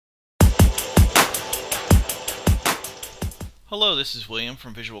Hello, this is William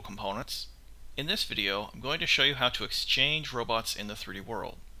from Visual Components. In this video, I'm going to show you how to exchange robots in the 3D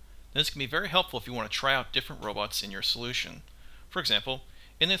world. This can be very helpful if you want to try out different robots in your solution. For example,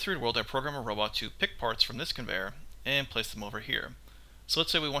 in the 3D world, I program a robot to pick parts from this conveyor and place them over here. So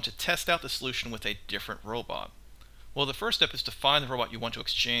let's say we want to test out the solution with a different robot. Well, the first step is to find the robot you want to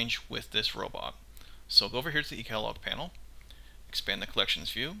exchange with this robot. So go over here to the eCatalog panel, expand the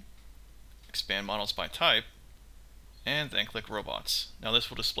Collections view, expand Models by Type, and then click Robots. Now this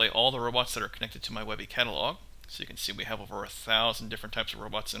will display all the robots that are connected to my Web eCatalog. So you can see we have over 1,000 different types of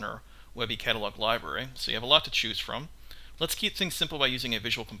robots in our Web eCatalog library. So you have a lot to choose from. Let's keep things simple by using a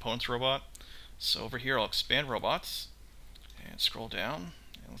Visual Components robot. So over here I'll expand Robots and scroll down.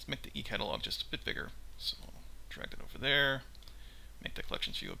 And let's make the eCatalog just a bit bigger. So I'll drag that over there, make the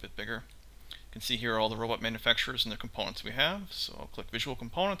Collections view a bit bigger. You can see here all the robot manufacturers and the components we have. So I'll click Visual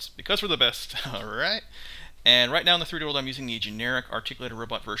Components because we're the best. Alright. And right now in the 3D world I'm using the generic Articulated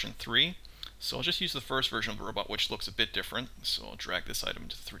Robot version 3. So I'll just use the first version of the robot, which looks a bit different. So I'll drag this item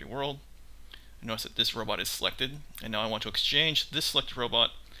into the 3D world. Notice that this robot is selected. And now I want to exchange this selected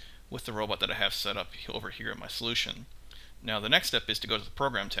robot with the robot that I have set up over here in my solution. Now the next step is to go to the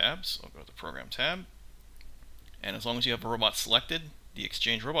Program tab. So I'll go to the Program tab. And as long as you have a robot selected, the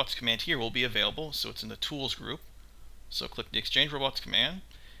Exchange Robots command here will be available. So it's in the Tools group. So click the Exchange Robots command.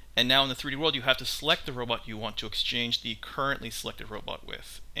 And now in the 3D world you have to select the robot you want to exchange the currently selected robot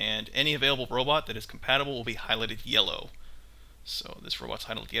with. And any available robot that is compatible will be highlighted yellow. So this robot's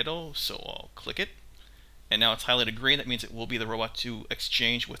highlighted yellow, so I'll click it. And now it's highlighted green, that means it will be the robot to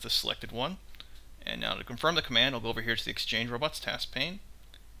exchange with the selected one. And now to confirm the command, I'll go over here to the Exchange Robots task pane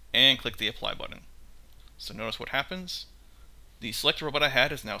and click the Apply button. So notice what happens. The selected robot I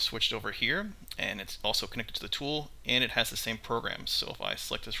had is now switched over here, and it's also connected to the tool, and it has the same program. So if I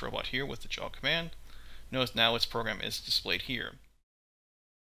select this robot here with the jaw command, notice now its program is displayed here.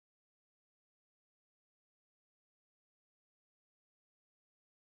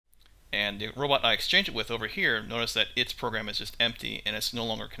 And the robot I exchanged it with over here, notice that its program is just empty, and it's no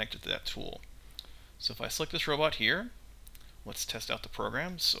longer connected to that tool. So if I select this robot here, let's test out the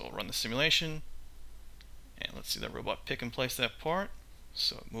program. So I'll run the simulation. And let's see that robot pick and place that part.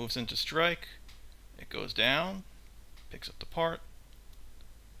 So it moves into strike, it goes down, picks up the part,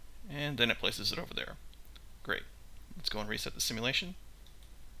 and then it places it over there. Great. Let's go and reset the simulation.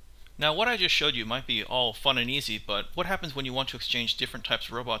 Now what I just showed you might be all fun and easy, but what happens when you want to exchange different types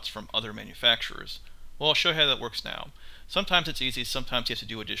of robots from other manufacturers? Well, I'll show you how that works now. Sometimes it's easy, sometimes you have to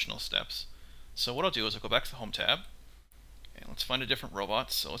do additional steps. So what I'll do is I'll go back to the Home tab, and let's find a different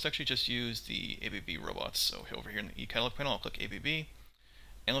robot. So let's actually just use the ABB robots. So over here in the eCatalog panel, I'll click ABB.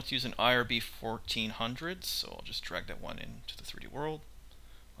 And let's use an IRB 1400. So I'll just drag that one into the 3D world,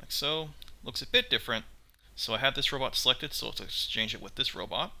 like so. Looks a bit different. So I have this robot selected, so let's exchange it with this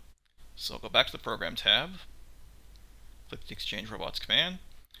robot. So I'll go back to the Program tab, click the Exchange Robots command.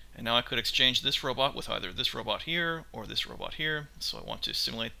 And now I could exchange this robot with either this robot here or this robot here. So I want to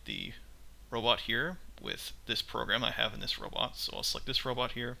simulate the robot here with this program I have in this robot. So I'll select this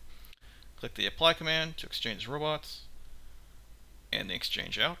robot here, click the Apply command to exchange robots, and the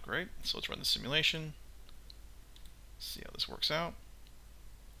exchange out. Great. So let's run the simulation, see how this works out.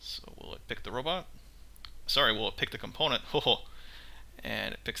 So will it pick the robot? Sorry, will it pick the component?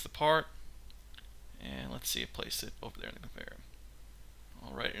 And it picks the part, and let's see it place it over there in the conveyor.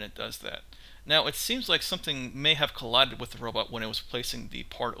 Alright, and it does that. Now it seems like something may have collided with the robot when it was placing the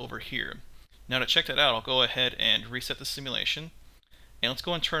part over here. Now to check that out, I'll go ahead and reset the simulation, and let's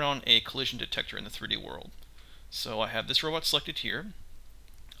go and turn on a collision detector in the 3D world. So I have this robot selected here.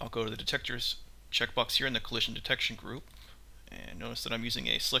 I'll go to the detectors checkbox here in the collision detection group, and notice that I'm using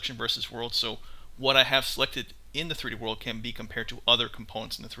a selection versus world, so what I have selected in the 3D world can be compared to other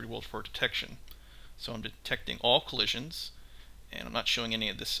components in the 3D world for detection. So I'm detecting all collisions, and I'm not showing any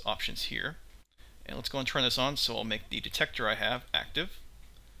of this options here. And let's go and turn this on, so I'll make the detector I have active.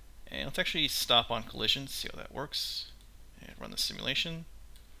 And let's actually stop on collisions, see how that works, and run the simulation.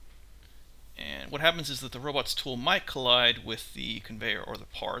 And what happens is that the robot's tool might collide with the conveyor or the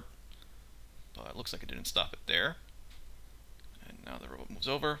part, but it looks like it didn't stop it there. And now the robot moves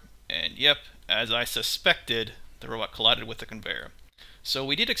over, and yep, as I suspected, the robot collided with the conveyor. So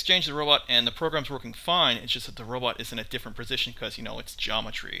we did exchange the robot, and the program's working fine. It's just that the robot is in a different position because, you know, its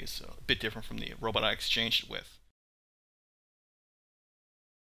geometry is a bit different from the robot I exchanged it with.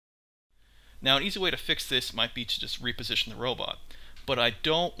 Now an easy way to fix this might be to just reposition the robot, but I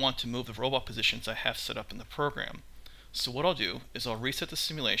don't want to move the robot positions I have set up in the program. So what I'll do is I'll reset the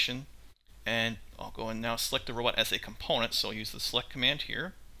simulation, and I'll go and now select the robot as a component. So I'll use the select command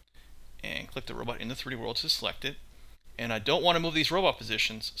here and click the robot in the 3D world to select it. And I don't want to move these robot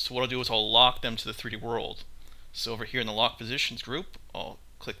positions, so what I'll do is I'll lock them to the 3D world. So over here in the lock positions group, I'll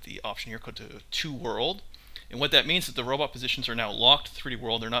click the option here called to world. And what that means is that the robot positions are now locked to the 3D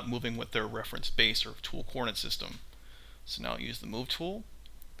world. They're not moving with their reference base or tool coordinate system. So now I'll use the move tool.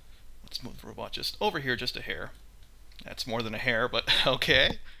 Let's move the robot just over here just a hair. That's more than a hair, but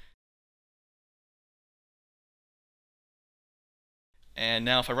okay. And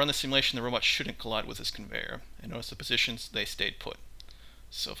now if I run the simulation, the robot shouldn't collide with this conveyor. And notice the positions, they stayed put.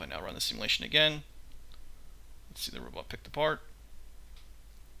 So if I now run the simulation again, let's see the robot picked apart.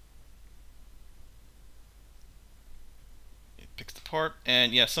 It picks the part,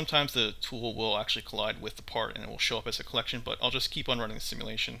 and yeah, sometimes the tool will actually collide with the part and it will show up as a collection, but I'll just keep on running the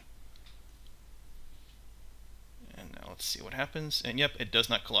simulation. And now let's see what happens. And yep, it does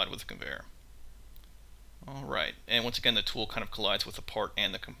not collide with the conveyor. Alright, and once again the tool kind of collides with the part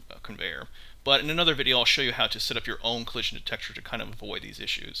and the conveyor. But in another video I'll show you how to set up your own collision detector to kind of avoid these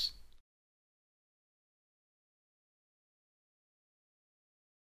issues.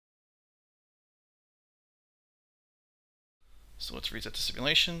 So let's reset the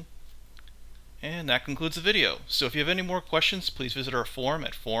simulation. And that concludes the video. So if you have any more questions, please visit our forum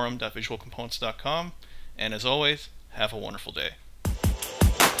at forum.visualcomponents.com. And as always, have a wonderful day.